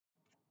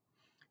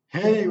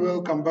Hey,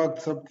 welcome back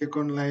to Sabtech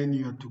Online,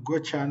 your to-go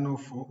channel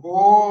for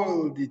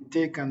all the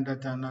tech and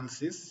data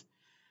analysis.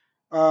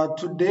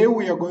 Today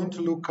we are going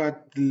to look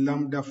at the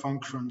Lambda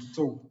function.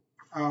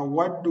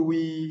 What do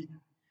we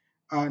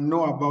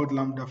know about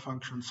Lambda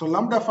function? So,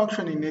 Lambda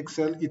function in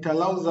Excel, it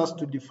allows us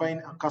to define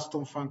a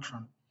custom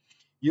function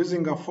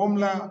using a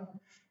formula.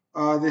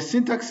 The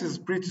syntax is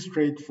pretty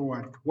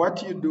straightforward.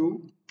 What you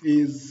do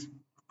is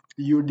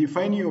you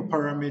define your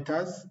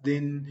parameters,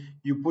 then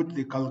you put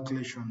the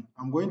calculation.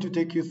 I'm going to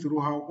take you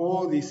through how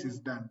all this is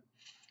done.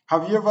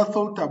 Have you ever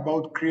thought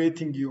about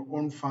creating your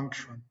own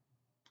function?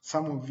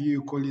 Some of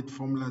you call it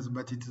formulas,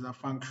 but it is a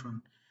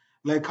function.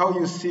 Like how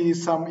you see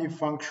sum if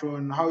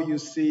function, how you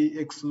see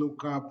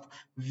XLOOKUP,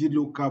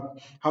 VLOOKUP.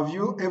 Have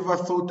you ever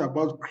thought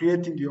about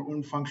creating your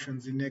own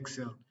functions in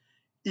Excel?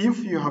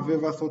 If you have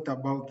ever thought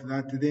about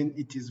that, then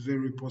it is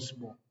very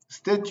possible.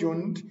 Stay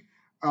tuned.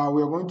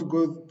 We are going to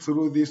go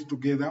through this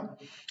together.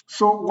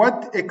 So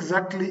what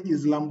exactly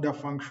is Lambda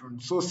function?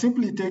 So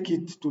simply take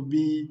it to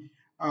be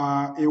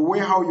a way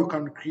how you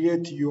can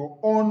create your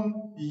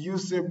own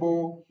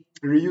usable,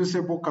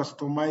 reusable,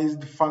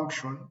 customized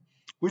function,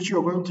 which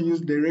you're going to use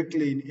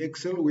directly in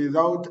Excel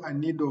without a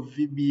need of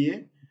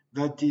VBA,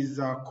 that is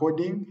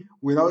coding,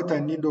 without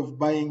a need of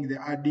buying the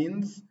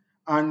add-ins,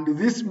 and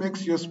this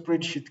makes your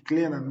spreadsheet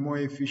clear and more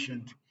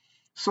efficient.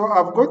 So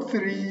I've got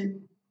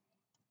three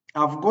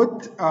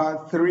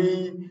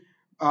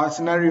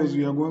scenarios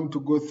we are going to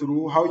go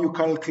through. How you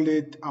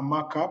calculate a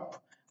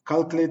markup,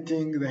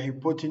 calculating the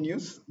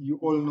hypotenuse. You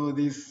all know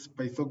this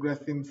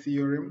Pythagorean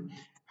theorem.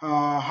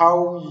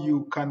 How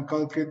you can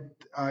calculate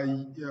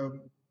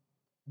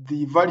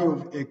the value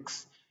of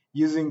x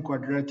using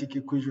quadratic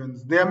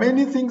equations. There are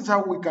many things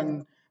how we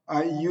can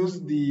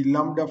use the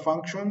lambda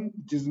function.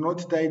 It is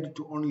not tied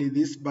to only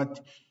this,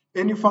 but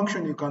any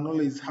function you can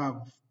always have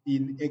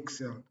in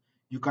Excel.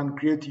 You can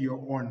create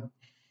your own.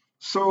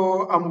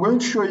 So I'm going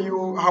to show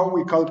you how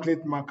we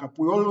calculate markup.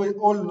 We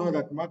all know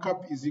that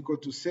markup is equal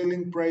to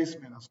selling price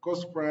minus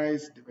cost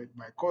price divided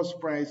by cost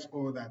price,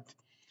 all that.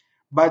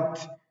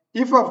 But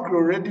if I've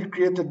already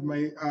created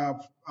my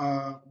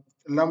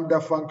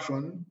lambda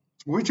function,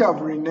 which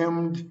I've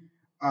renamed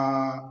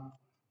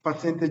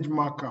percentage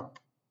markup.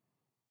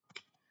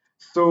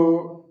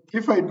 So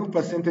if I do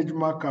percentage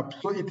markup,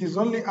 so it is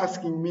only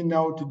asking me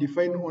now to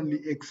define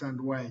only X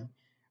and Y.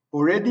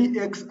 Already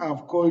X,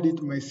 I've called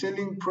it my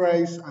selling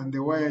price, and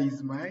the Y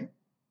is my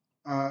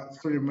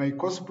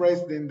cost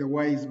price, then the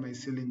Y is my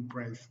selling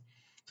price.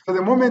 So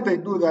the moment I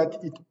do that,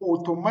 it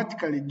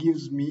automatically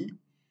gives me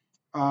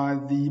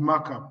the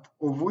markup,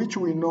 of which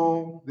we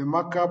know the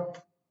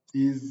markup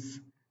is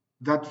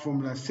that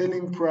formula,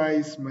 selling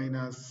price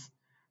minus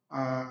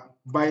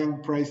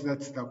buying price,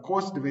 that's the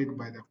cost divided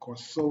by the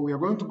cost. So we are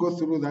going to go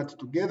through that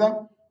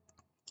together.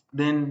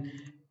 Then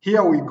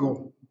here we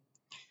go.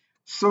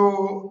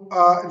 So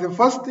the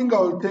first thing I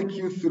will take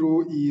you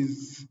through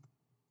is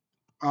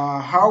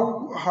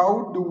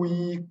how do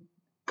we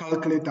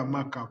calculate a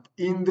markup?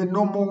 In the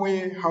normal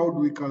way, how do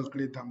we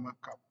calculate a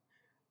markup?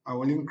 I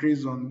will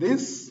increase on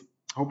this.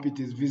 Hope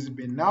it is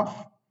visible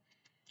enough.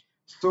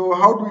 So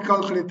how do we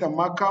calculate a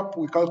markup?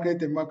 We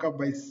calculate a markup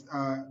by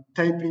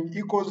typing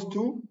equals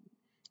to,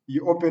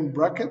 you open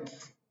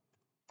brackets,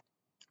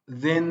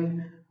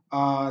 then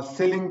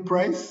selling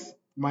price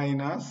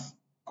minus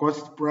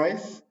cost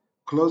price,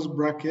 close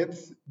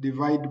brackets,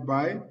 divide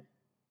by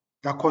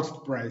the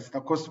cost price.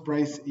 The cost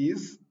price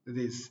is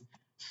this.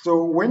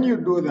 So when you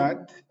do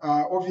that,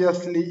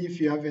 obviously if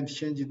you haven't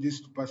changed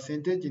this to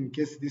percentage, in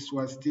case this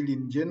was still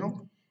in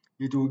general,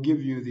 it will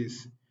give you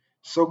this.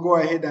 So go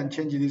ahead and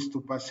change this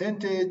to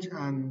percentage,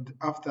 and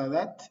after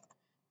that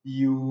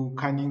you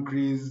can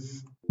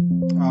increase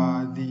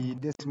the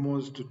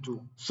decimals to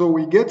 2. So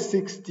we get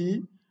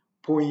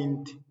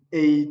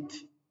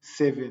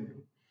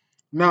 60.87.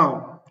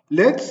 Now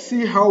let's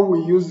see how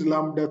we use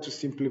lambda to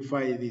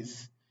simplify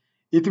this.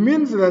 It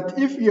means that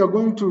if you are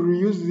going to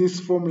reuse this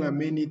formula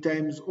many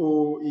times,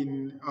 or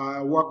in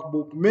a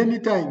workbook many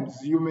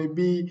times, you may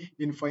be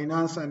in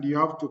finance and you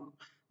have to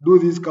do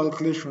these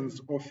calculations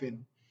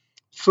often.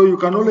 So you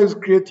can always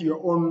create your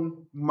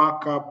own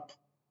markup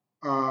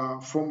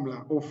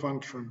formula or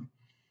function.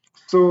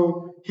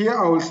 So here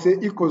I will say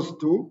equals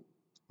to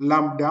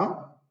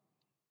lambda.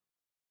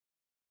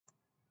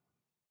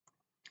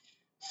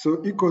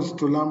 So equals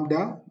to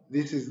lambda,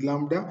 this is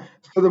lambda.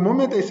 So the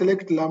moment I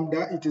select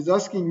lambda, it is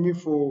asking me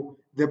for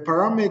the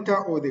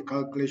parameter or the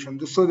calculation.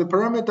 So the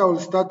parameter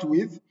will start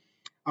with,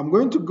 I'm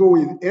going to go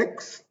with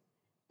x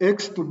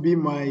to be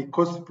my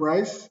cost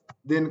price,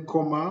 then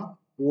comma,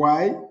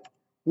 y,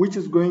 which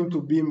is going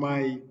to be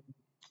my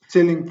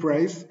selling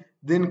price,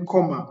 then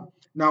comma.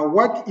 Now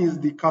what is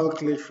the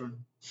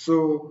calculation?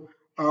 So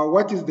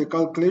what is the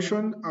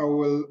calculation? I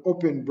will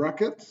open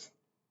brackets.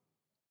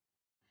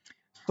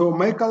 So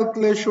my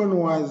calculation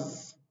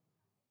was,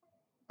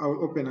 I'll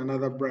open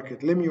another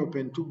bracket. Let me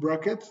open two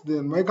brackets.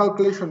 Then my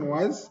calculation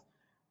was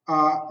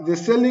the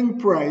selling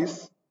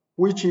price,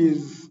 which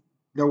is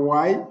the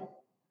Y.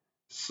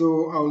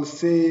 So I'll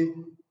say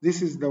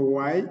this is the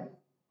Y,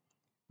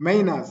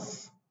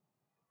 minus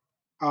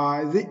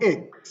the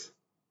x,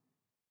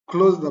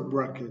 close the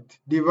bracket,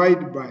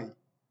 divide by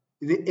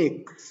the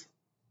x.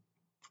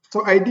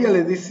 So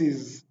ideally this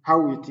is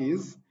how it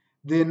is.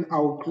 Then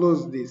I'll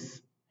close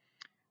this.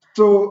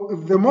 So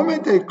the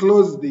moment I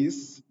close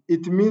this,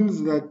 it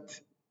means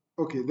that,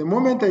 okay, the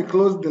moment I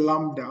close the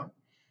lambda,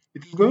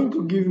 it is going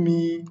to give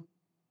me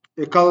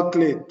a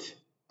calculate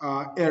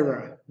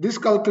error. This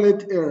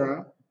calculate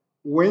error,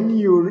 when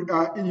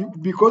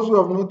because we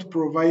have not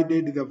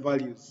provided the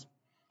values,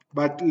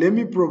 but let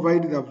me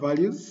provide the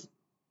values.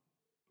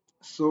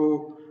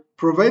 So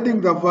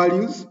providing the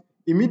values,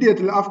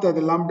 immediately after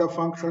the lambda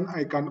function,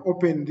 I can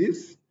open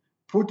this,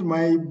 put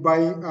my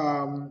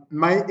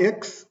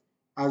x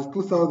as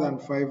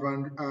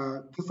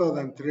 2500,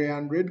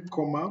 2300,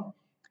 comma,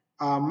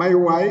 my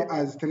y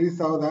as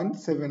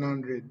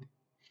 3700.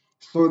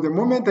 So the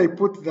moment I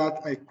put that,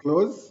 I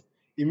close,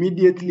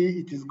 immediately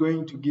it is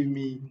going to give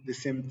me the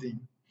same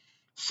thing.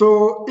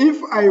 So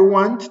if I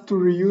want to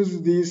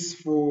reuse this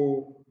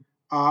for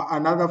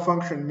another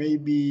function,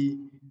 maybe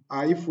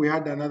if we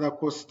had another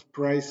cost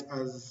price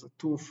as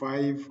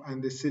 25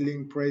 and the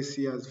selling price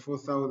here as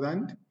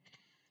 4000,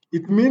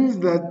 it means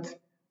that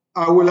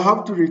I will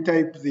have to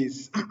retype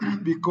this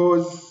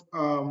because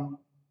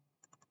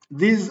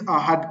these are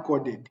hard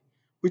coded,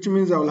 which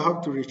means I will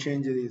have to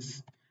rechange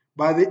this.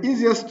 But the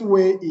easiest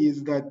way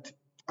is that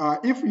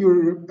if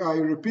you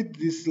repeat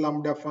this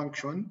lambda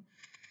function,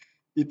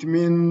 it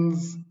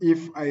means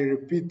if I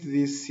repeat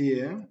this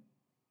here,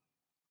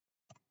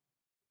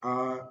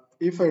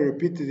 if I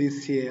repeat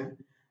this here,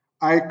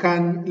 I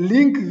can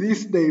link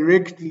this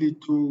directly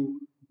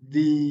to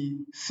the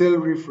cell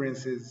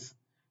references.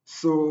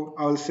 So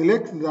I'll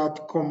select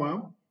that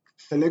comma,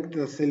 select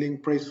the selling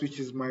price, which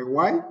is my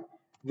Y,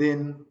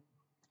 then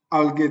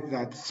I'll get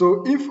that.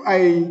 So if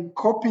I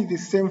copy the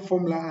same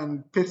formula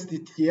and paste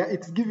it here,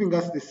 it's giving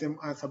us the same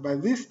answer,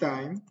 but this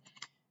time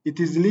it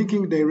is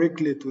linking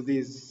directly to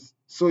this.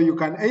 So you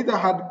can either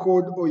hard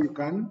code or you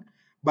can,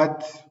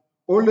 but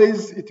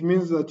always it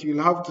means that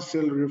you'll have to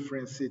cell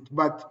reference it.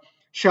 But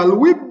shall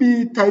we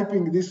be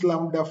typing this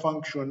lambda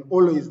function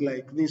always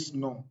like this?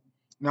 No.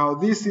 Now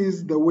this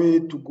is the way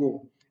to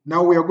go.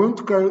 Now we are going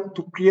to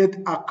create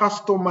a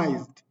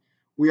customized.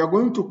 We are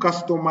going to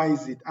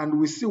customize it and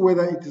we see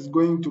whether it is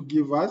going to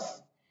give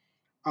us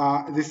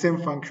the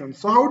same function.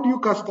 So how do you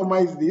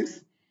customize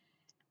this?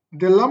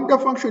 The lambda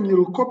function,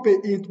 you'll copy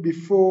it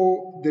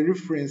before the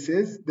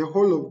references, the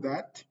whole of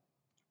that,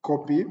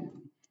 copy,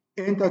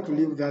 enter to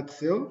leave that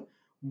cell,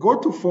 go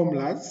to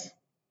formulas,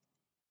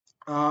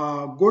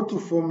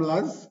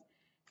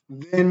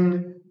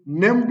 then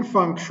named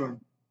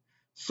function.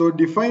 So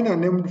define a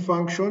named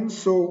function.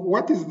 So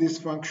what is this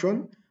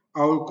function?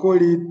 I will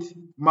call it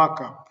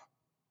markup.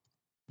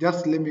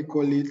 Just let me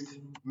call it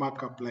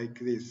markup like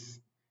this.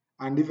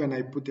 And even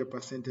I put a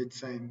percentage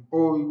sign,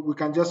 or we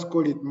can just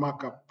call it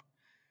markup.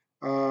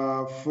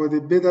 For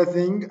the better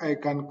thing, I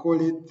can call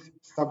it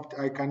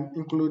I can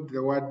include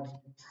the word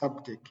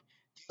Sabtech,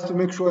 just to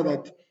make sure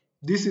that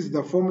this is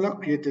the formula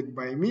created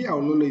by me. I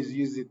will always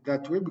use it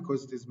that way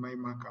because it is my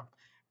markup.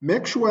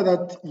 Make sure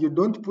that you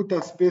don't put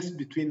a space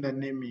between the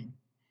naming.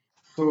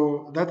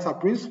 So that's a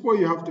principle.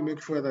 You have to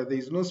make sure that there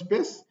is no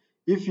space.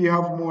 If you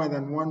have more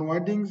than one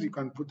wordings, you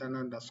can put an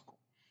underscore.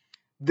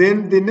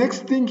 Then the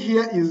next thing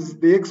here is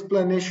the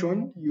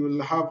explanation.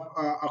 You'll have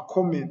a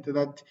comment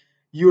that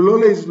you'll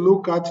always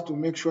look at to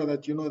make sure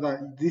that you know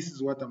that this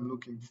is what I'm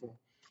looking for.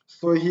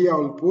 So here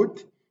I'll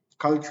put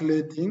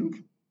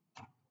calculating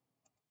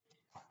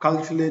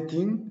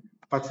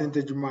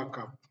percentage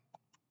markup.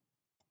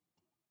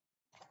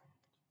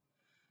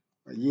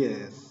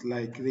 Yes,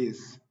 like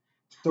this.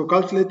 So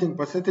calculating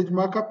percentage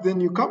markup, then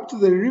you come to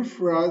the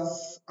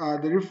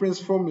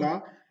reference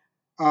formula,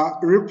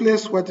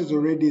 replace what is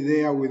already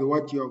there with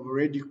what you have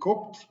already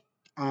copied,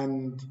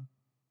 and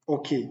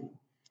okay.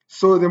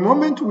 So the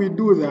moment we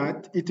do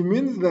that, it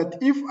means that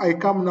if I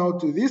come now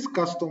to this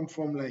custom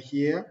formula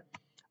here,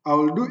 I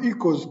will do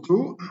equals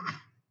to,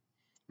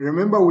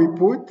 remember we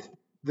put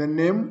the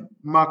name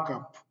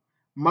markup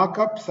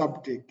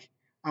Sabtech,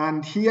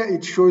 and here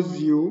it shows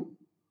you,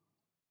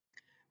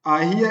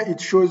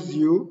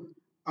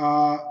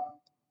 uh,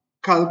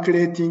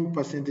 calculating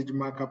percentage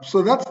markup.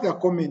 So that's the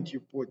comment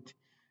you put.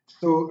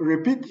 So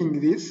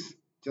repeating this,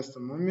 just a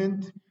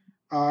moment,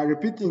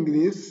 repeating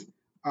this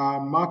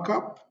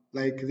markup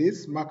like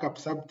this, markup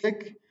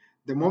Sabtech.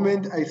 The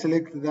moment I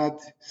select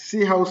that,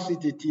 see how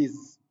sweet it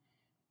is.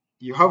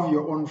 You have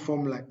your own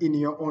formula in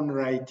your own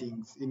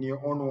writings, in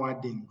your own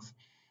wordings.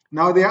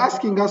 Now they're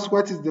asking us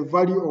what is the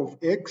value of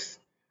X.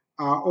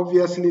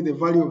 Obviously the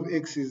value of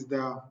X is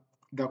the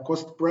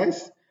cost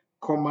price,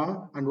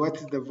 comma, and what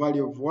is the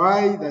value of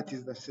Y? That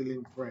is the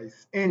selling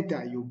price.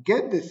 Enter, you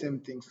get the same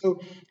thing.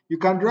 So you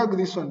can drag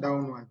this one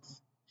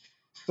downwards.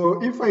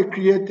 So if I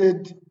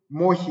created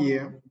more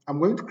here, I'm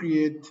going to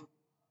create,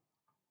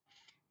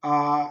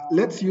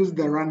 let's use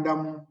the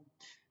random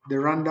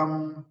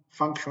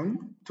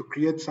function to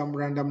create some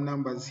random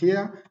numbers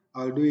here.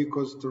 I'll do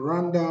equals to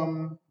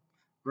random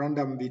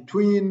random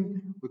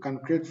between, we can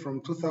create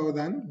from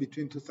 2000,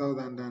 between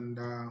 2000 and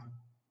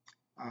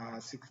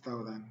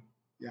 6000.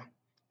 Yeah,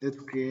 let's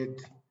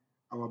create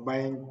our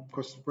buying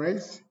cost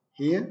price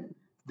here.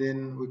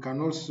 Then we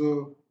can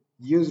also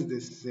use the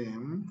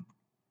same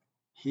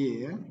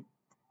here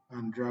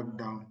and drag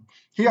down.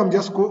 Here I'm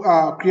just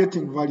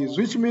creating values,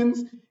 which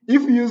means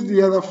if you use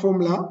the other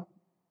formula,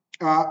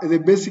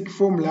 the basic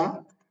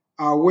formula,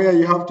 where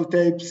you have to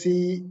type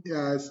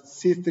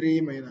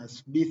C3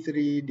 minus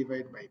B3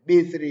 divided by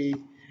B3,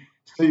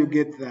 so you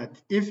get that.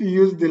 If you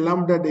use the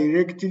lambda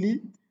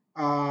directly,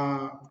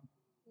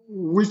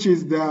 which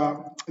is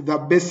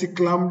the basic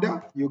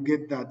lambda, you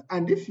get that.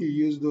 And if you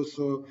use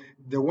also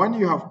the one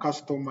you have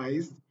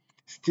customized,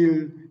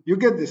 still you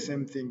get the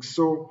same thing.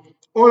 So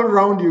all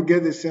around you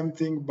get the same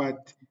thing,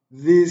 but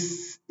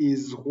this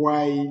is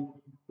why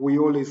we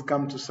always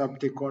come to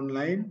Sabtech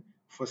Online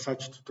for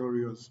such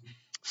tutorials.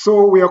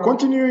 So we are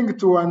continuing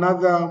to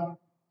another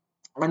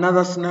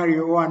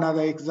scenario or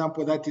another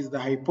example, that is the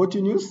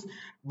hypotenuse.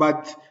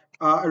 But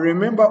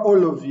remember,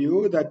 all of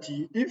you, that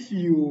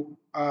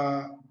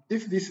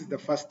if this is the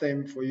first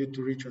time for you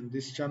to reach on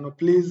this channel,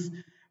 please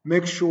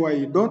make sure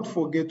you don't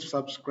forget to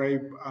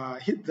subscribe,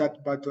 hit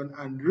that button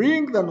and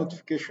ring the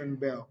notification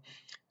bell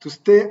to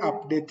stay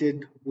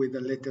updated with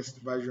the latest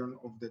version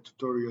of the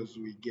tutorials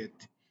we get.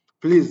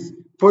 Please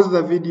pause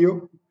the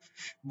video,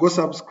 go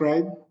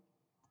subscribe,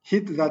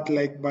 hit that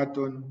like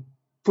button,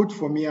 put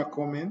for me a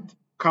comment,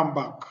 come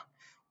back.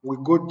 We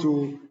go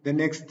to the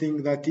next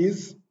thing, that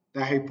is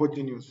the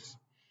hypotenuse.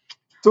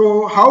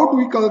 So how do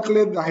we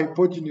calculate the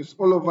hypotenuse?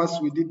 All of us,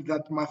 we did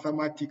that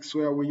mathematics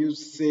where we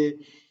use, say,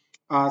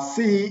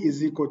 C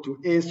is equal to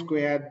A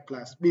squared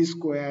plus B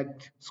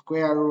squared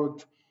square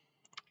root.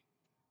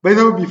 By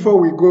the way, before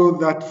we go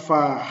that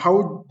far,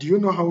 how do you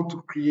know how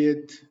to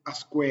create a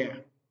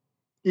square?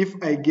 If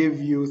I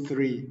gave you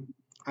 3,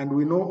 and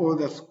we know all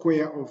the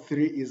square of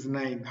 3 is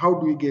 9, how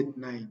do we get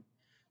 9?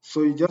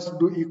 So you just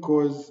do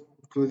equals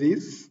to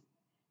this,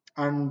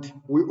 and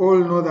we all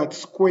know that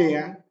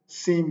square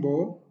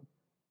symbol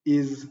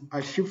is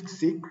a shift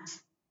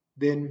 6,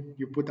 then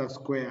you put a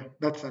square,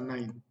 that's a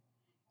 9.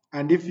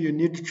 And if you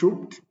need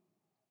cubed,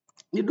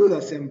 you do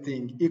the same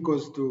thing,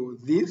 equals to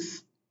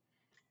this,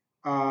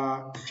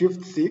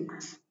 shift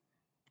 6,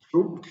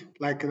 cubed,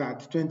 like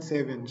that,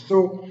 27.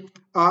 So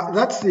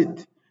that's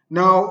it.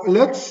 Now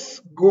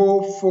let's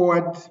go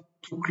forward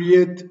to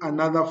create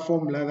another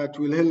formula that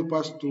will help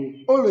us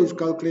to always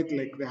calculate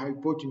like the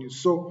hypotenuse.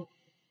 So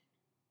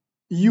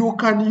you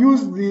can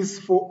use this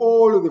for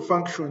all of the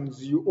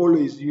functions you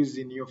always use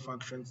in your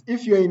functions.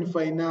 If you're in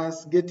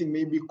finance, getting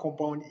maybe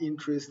compound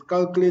interest,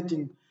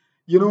 calculating,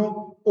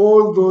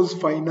 all those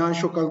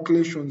financial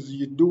calculations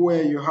you do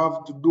where you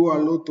have to do a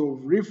lot of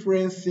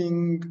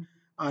referencing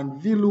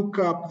and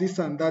VLOOKUP, this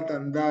and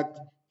that,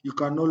 you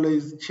can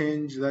always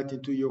change that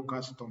into your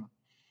custom.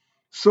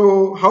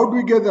 So how do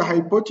we get the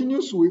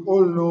hypotenuse? We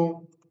all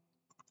know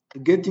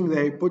getting the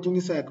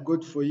hypotenuse I had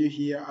got for you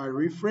here a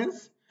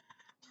reference.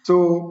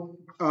 So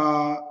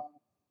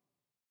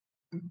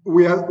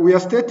we are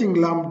stating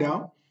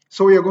lambda,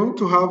 so we are going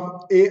to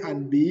have a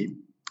and b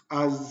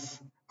as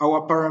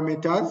our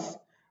parameters.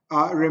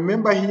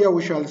 Remember, here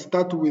we shall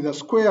start with a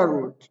square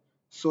root,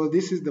 so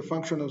this is the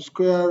function of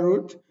square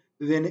root,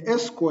 then a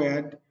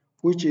squared,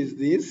 which is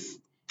this,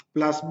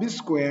 plus b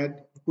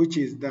squared, which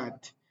is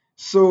that.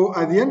 So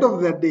at the end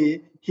of the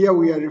day, here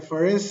we are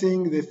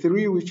referencing the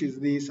 3, which is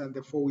this, and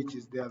the 4, which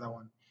is the other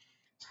one.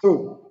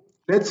 So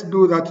let's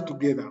do that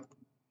together.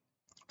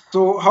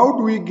 So how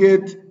do we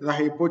get the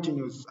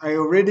hypotenuse? I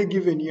already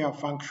given you a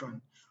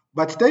function,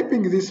 but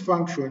typing this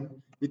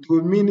function, it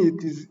will mean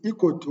it is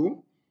equal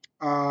to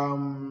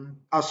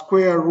a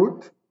square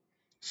root.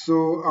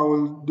 So I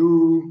will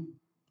do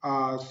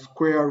a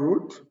square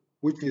root,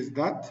 which is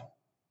that.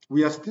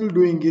 We are still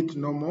doing it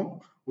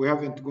normal. We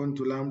haven't gone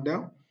to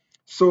lambda.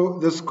 So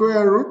the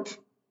square root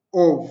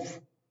of,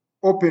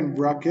 open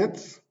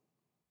brackets,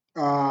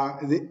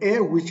 the a,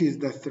 which is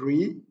the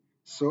 3.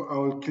 So I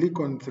will click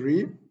on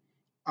 3.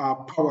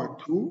 Power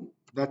 2,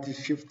 that is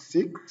shift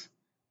 6,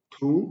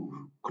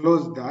 2,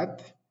 close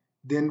that,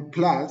 then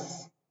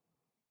plus,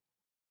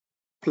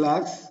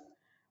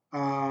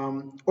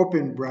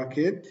 open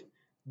bracket,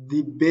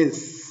 the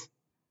base,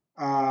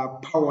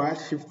 power,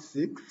 shift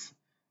 6,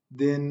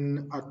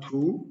 then a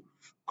 2,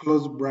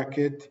 close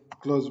bracket,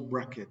 close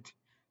bracket.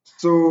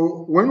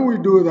 So when we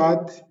do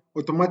that,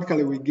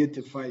 automatically we get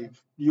a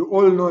 5. You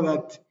all know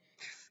that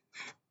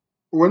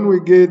when we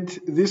get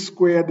this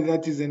squared,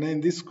 that is a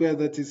 9, this squared,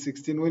 that is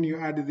 16, when you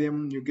add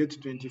them, you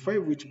get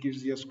 25, which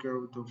gives you a square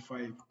root of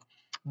 5.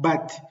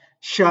 But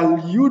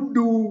shall you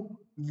do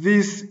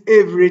this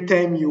every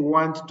time you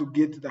want to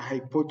get the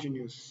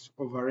hypotenuse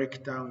of a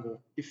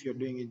rectangle? If you're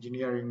doing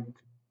engineering,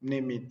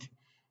 name it.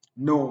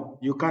 No,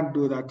 you can't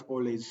do that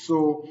always.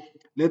 So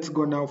let's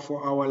go now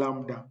for our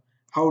lambda.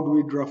 How do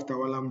we draft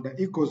our lambda?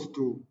 Equals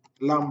to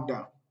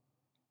lambda.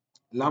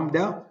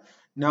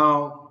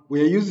 Now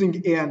we are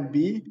using a and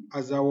b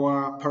as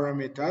our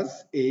parameters,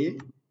 a,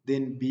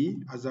 then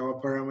b as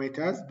our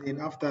parameters, then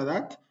after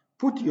that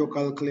put your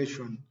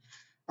calculation.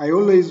 I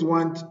always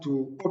want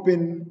to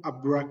open a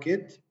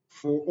bracket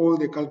for all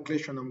the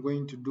calculation I'm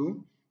going to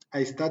do.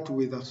 I start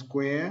with a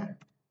square.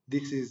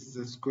 This is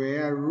the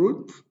square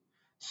root.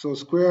 So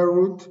square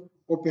root,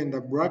 open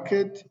the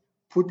bracket,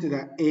 put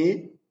the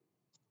a.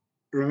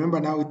 Remember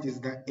now it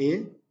is the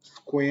a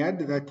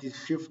squared, that is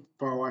shift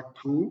power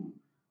 2.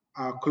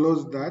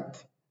 Close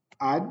that,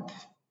 add,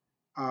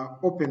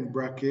 open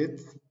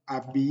bracket,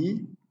 a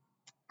b,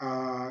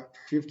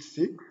 shift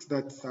 6,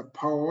 that's a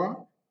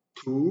power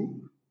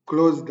 2,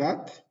 close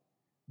that,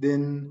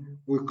 then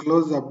we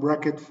close a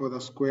bracket for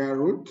the square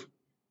root,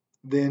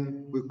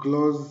 then we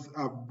close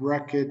a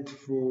bracket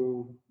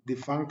for the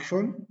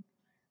function,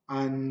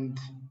 and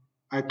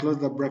I close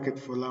the bracket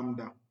for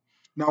lambda.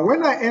 Now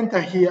when I enter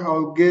here,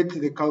 I'll get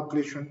the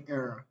calculation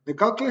error. The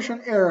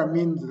calculation error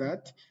means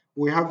that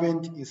we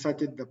haven't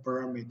inserted the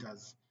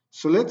parameters.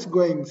 So let's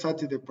go and insert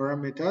the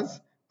parameters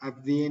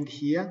at the end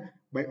here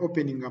by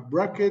opening a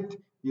bracket.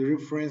 You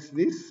reference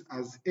this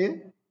as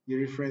A, you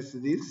reference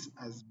this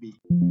as B.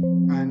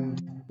 And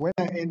when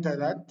I enter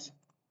that,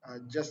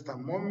 just a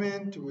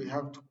moment, we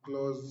have to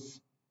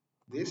close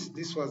this.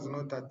 This was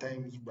not a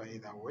times, by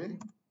the way.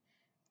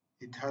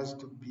 It has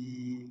to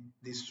be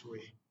this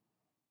way.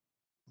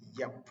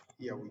 Yep,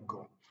 here we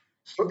go.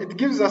 So it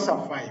gives us a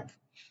 5.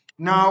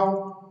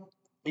 Now,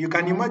 you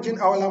can imagine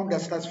our lambda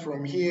starts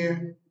from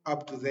here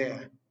up to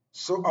there.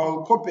 So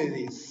I'll copy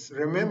this.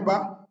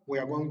 Remember, we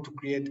are going to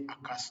create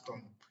a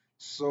custom.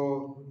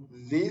 So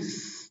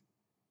this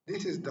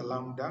is the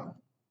lambda.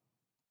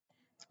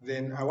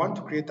 Then I want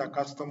to create a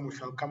custom. We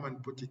shall come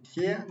and put it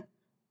here.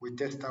 We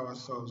test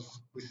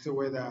ourselves. We see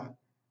whether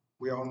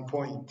we are on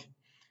point.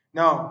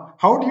 Now,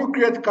 how do you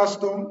create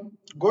custom?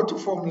 Go to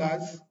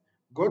formulas,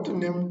 go to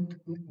name,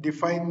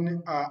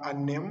 define a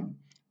name.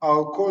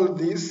 I'll call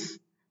this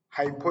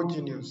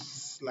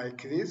hypotenuse,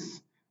 like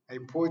this. I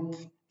put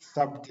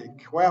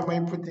Sabtech. Why am I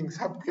putting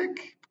Sabtech?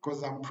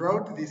 Because I'm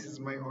proud this is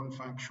my own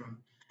function.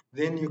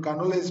 Then you can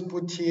always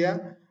put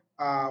here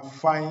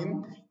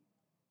find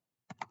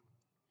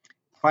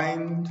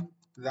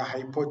the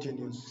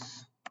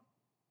hypotenuse.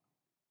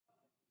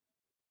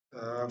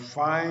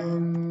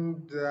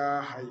 Find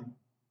the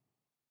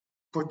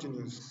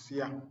hypotenuse.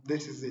 Yeah,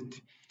 this is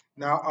it.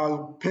 Now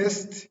I'll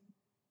paste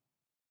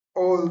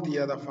all the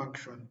other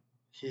function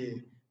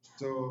here.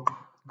 So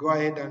go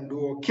ahead and do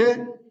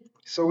OK.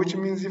 So which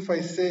means if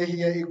I say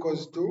here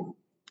equals to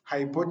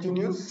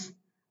hypotenuse,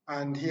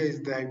 and here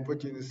is the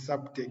hypotenuse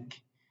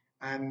Sabtech,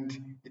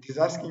 and it is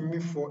asking me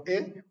for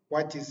A.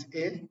 What is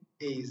A?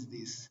 A is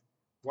this.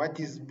 What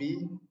is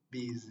B? B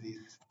is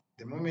this.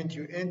 The moment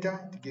you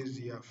enter, it gives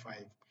you a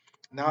 5.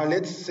 Now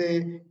let's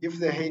say if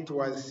the height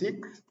was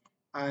 6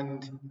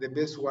 and the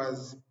base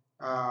was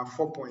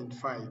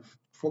 4.5,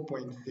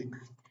 4.6.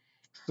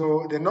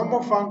 So the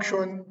normal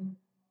function,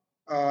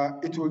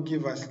 it will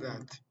give us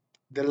that.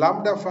 The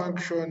lambda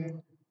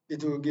function,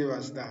 it will give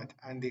us that.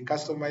 And the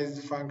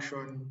customized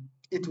function,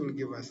 it will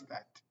give us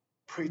that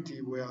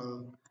pretty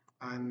well.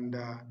 And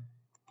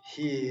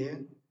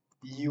here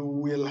you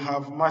will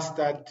have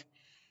mastered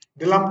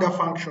the lambda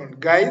function.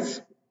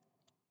 Guys,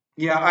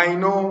 yeah, I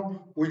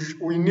know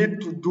we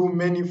need to do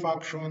many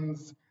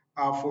functions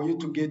for you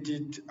to get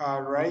it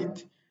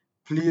right.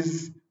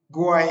 Please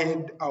go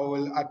ahead. I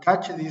will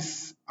attach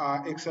this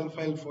Excel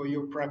file for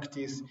your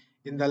practice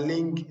in the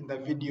link in the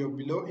video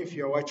below if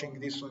you're watching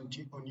this on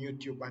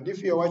YouTube. And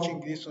if you're watching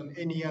this on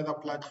any other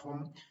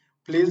platform,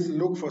 please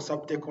look for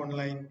Sabtech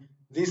Online.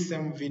 This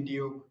same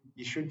video,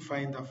 you should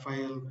find a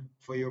file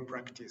for your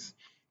practice.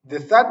 The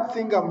third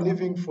thing I'm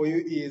leaving for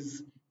you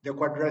is the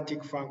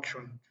quadratic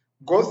function.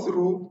 Go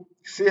through,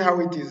 see how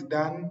it is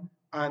done,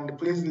 and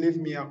please leave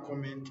me a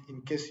comment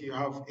in case you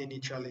have any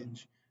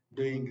challenge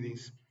doing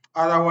this.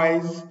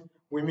 Otherwise,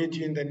 we meet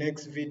you in the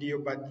next video,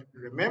 but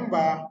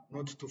remember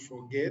not to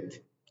forget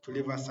to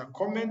leave us a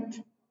comment.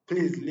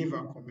 Please leave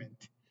a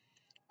comment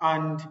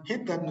and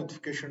hit that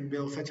notification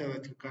bell such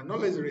that you can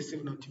always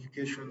receive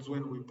notifications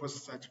when we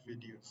post such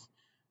videos,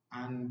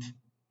 and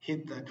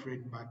hit that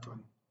red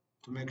button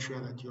to make sure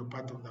that you're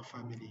part of the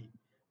family.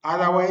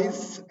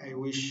 Otherwise, I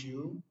wish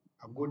you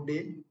a good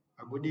day,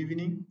 a good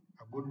evening,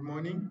 a good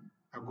morning,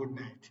 a good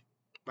night.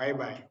 Bye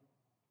bye.